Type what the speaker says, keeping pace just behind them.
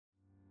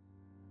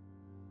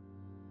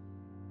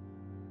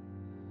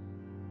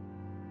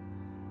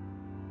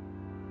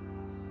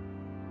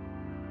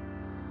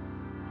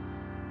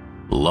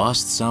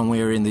Lost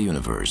somewhere in the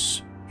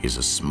universe is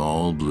a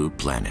small blue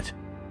planet,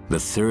 the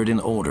third in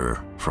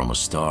order from a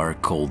star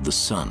called the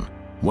Sun,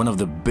 one of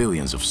the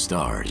billions of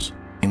stars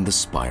in the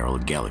spiral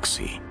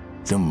galaxy,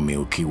 the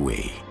Milky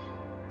Way.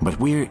 But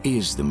where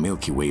is the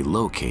Milky Way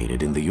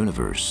located in the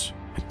universe?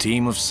 A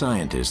team of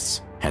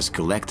scientists has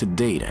collected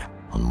data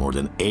on more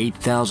than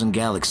 8,000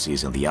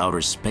 galaxies in the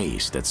outer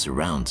space that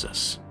surrounds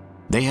us.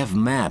 They have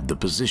mapped the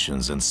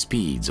positions and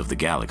speeds of the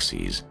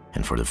galaxies,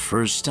 and for the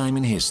first time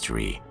in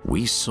history,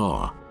 we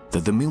saw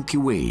that the Milky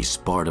Way is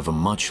part of a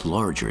much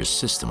larger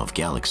system of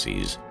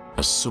galaxies,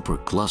 a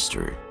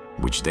supercluster,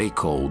 which they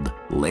called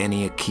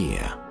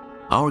Laniakea.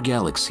 Our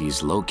galaxy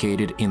is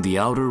located in the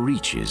outer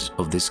reaches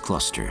of this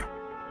cluster.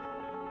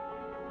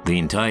 The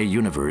entire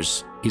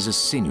universe is a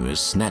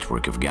sinuous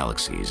network of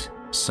galaxies,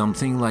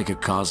 something like a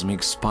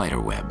cosmic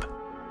spiderweb.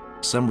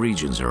 Some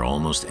regions are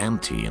almost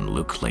empty and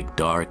look like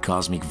dark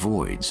cosmic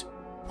voids,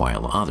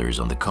 while others,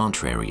 on the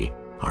contrary,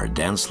 are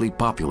densely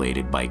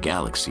populated by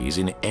galaxies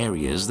in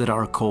areas that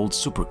are called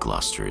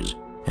superclusters,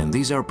 and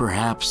these are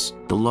perhaps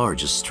the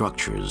largest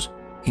structures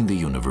in the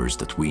universe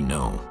that we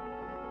know.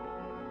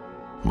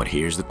 But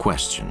here's the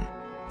question.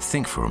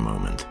 Think for a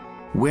moment.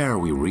 Where are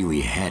we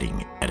really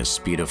heading at a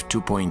speed of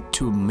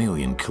 2.2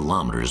 million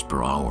kilometers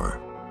per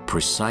hour?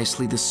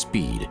 Precisely the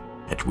speed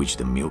at which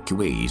the Milky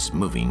Way is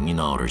moving in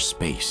outer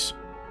space.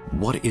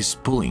 What is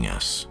pulling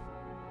us?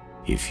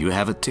 If you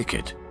have a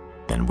ticket,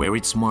 then where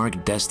it's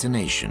marked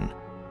destination,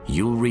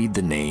 you'll read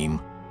the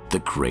name, the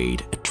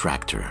Great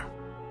Attractor.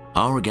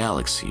 Our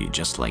galaxy,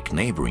 just like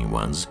neighboring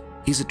ones,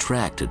 is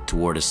attracted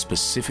toward a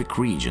specific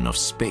region of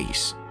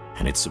space,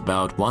 and it's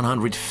about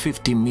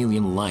 150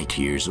 million light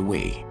years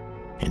away.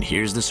 And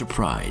here's the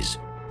surprise,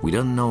 we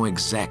don't know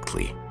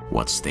exactly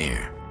what's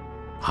there.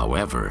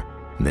 However,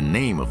 the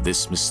name of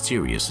this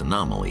mysterious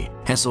anomaly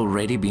has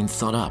already been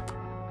thought up,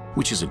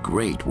 which is a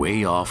great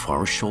way off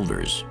our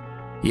shoulders.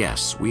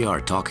 Yes, we are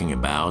talking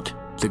about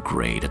the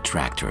Great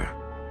Attractor.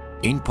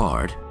 In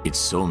part, it's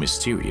so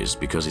mysterious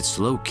because it's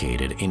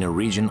located in a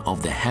region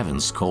of the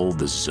heavens called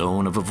the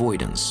Zone of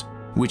Avoidance,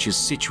 which is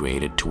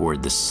situated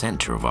toward the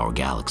center of our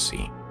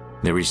galaxy.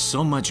 There is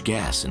so much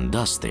gas and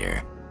dust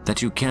there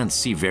that you can't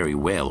see very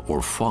well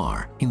or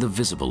far in the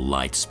visible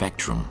light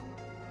spectrum.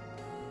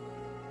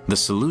 The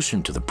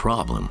solution to the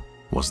problem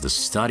was the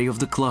study of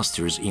the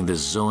clusters in the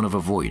Zone of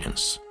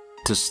Avoidance.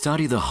 To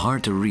study the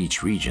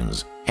hard-to-reach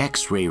regions,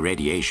 X-ray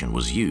radiation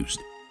was used,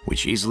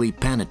 which easily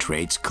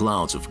penetrates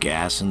clouds of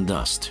gas and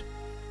dust.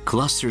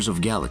 Clusters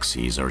of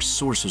galaxies are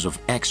sources of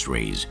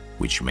X-rays,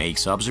 which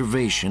makes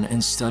observation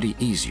and study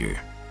easier.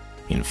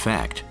 In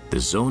fact, the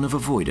Zone of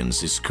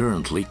Avoidance is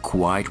currently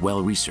quite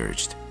well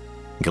researched.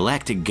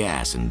 Galactic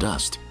gas and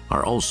dust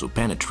are also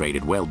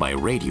penetrated well by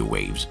radio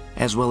waves,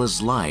 as well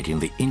as light in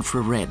the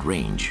infrared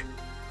range.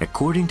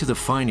 According to the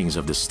findings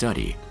of the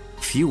study,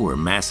 fewer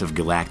massive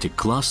galactic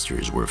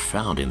clusters were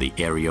found in the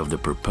area of the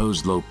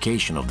proposed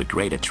location of the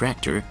Great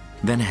Attractor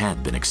than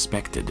had been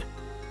expected.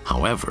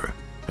 However,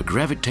 a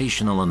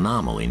gravitational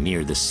anomaly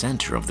near the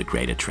center of the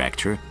Great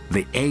Attractor,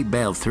 the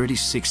Abell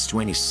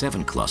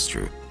 3627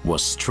 cluster,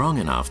 was strong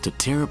enough to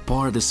tear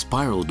apart the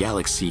spiral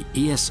galaxy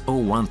ESO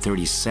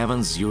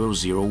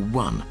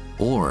 137001,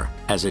 or,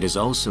 as it is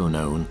also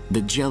known,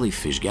 the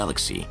Jellyfish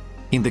Galaxy,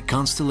 in the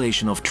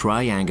constellation of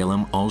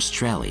Triangulum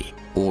Australe,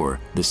 or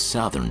the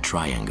Southern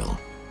Triangle.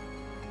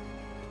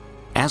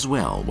 As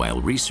well, while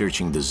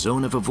researching the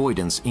Zone of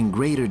Avoidance in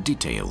greater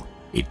detail,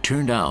 it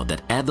turned out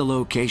that at the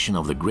location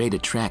of the Great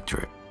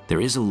Attractor, there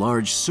is a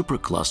large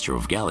supercluster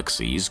of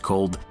galaxies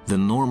called the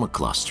Norma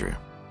Cluster.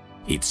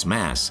 Its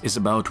mass is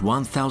about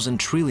 1,000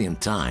 trillion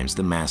times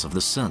the mass of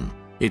the Sun.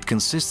 It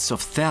consists of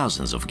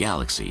thousands of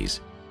galaxies,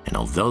 and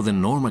although the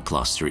Norma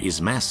Cluster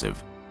is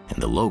massive and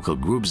the local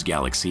group's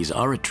galaxies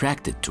are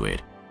attracted to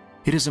it,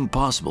 it is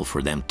impossible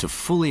for them to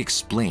fully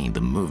explain the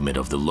movement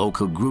of the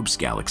local group's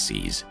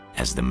galaxies,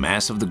 as the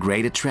mass of the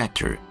Great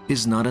Attractor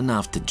is not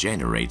enough to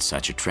generate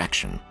such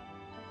attraction.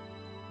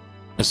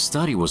 A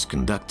study was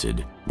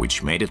conducted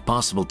which made it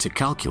possible to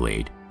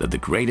calculate that the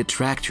Great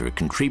Attractor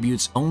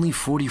contributes only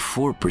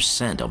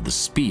 44% of the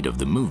speed of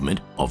the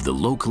movement of the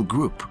local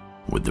group,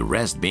 with the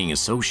rest being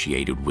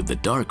associated with the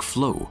dark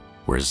flow,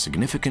 where a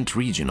significant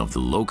region of the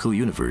local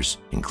universe,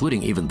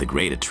 including even the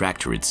Great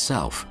Attractor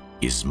itself,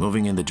 is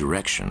moving in the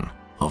direction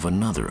of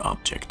another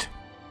object.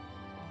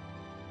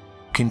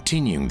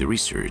 Continuing the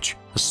research,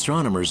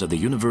 astronomers at the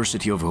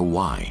University of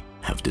Hawaii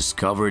have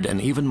discovered an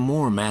even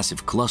more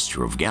massive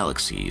cluster of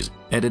galaxies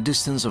at a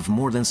distance of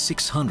more than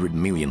 600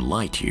 million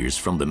light-years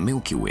from the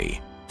Milky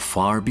Way,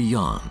 far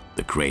beyond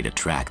the Great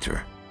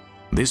Attractor.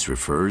 This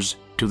refers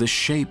to the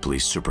Shapley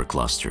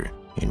Supercluster,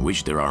 in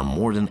which there are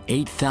more than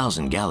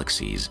 8,000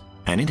 galaxies,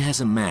 and it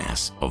has a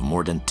mass of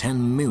more than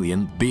 10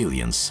 million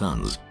billion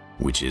suns,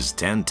 which is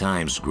 10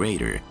 times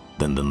greater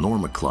than the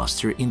Norma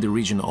Cluster in the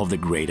region of the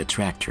Great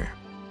Attractor.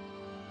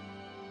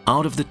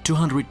 Out of the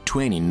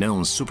 220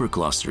 known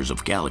superclusters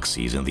of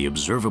galaxies in the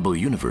observable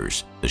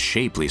universe, the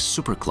Shapley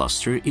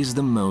Supercluster is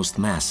the most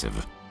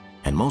massive.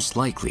 and most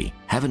likely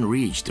haven't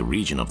reached the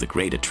region of the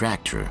Great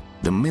Attractor,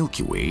 the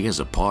Milky Way, as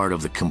a part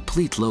of the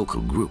complete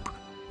local group,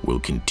 will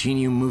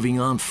continue moving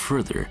on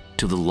further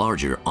to the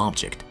larger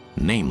object,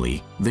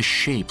 namely the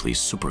shapely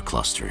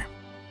supercluster.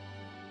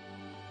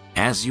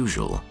 As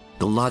usual,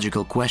 the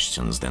logical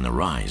questions then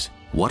arise: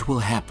 what will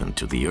happen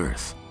to the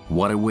Earth?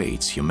 What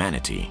awaits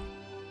humanity?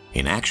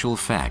 In actual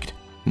fact,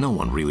 no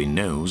one really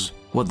knows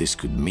what this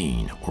could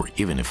mean, or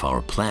even if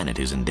our planet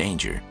is in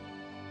danger.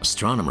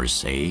 Astronomers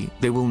say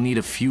they will need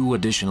a few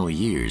additional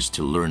years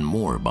to learn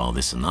more about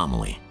this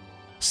anomaly.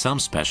 Some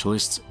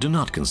specialists do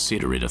not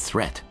consider it a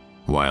threat,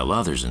 while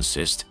others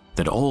insist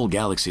that all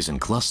galaxies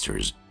and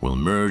clusters will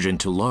merge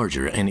into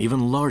larger and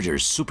even larger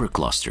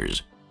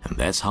superclusters, and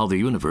that's how the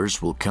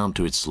universe will come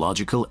to its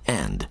logical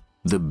end,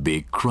 the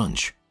Big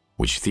Crunch,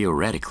 which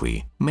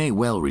theoretically may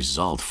well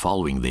result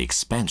following the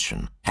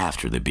expansion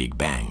after the Big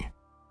Bang.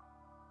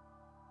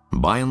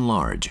 By and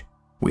large,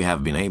 we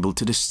have been able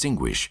to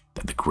distinguish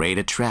that the Great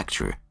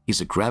Attractor is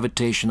a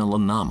gravitational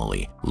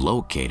anomaly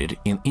located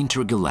in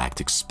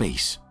intergalactic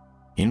space.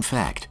 In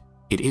fact,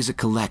 it is a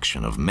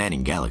collection of many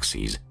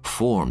galaxies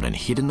formed and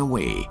hidden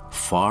away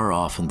far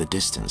off in the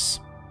distance,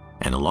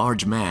 and a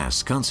large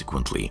mass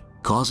consequently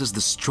causes the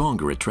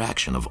stronger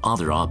attraction of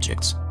other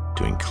objects,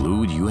 to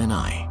include you and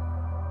I.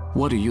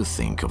 What do you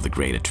think of the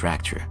Great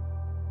Attractor?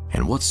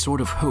 And what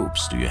sort of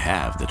hopes do you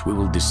have that we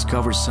will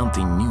discover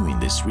something new in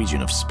this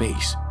region of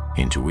space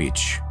into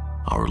which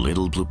our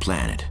little blue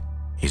planet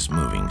is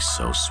moving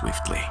so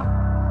swiftly?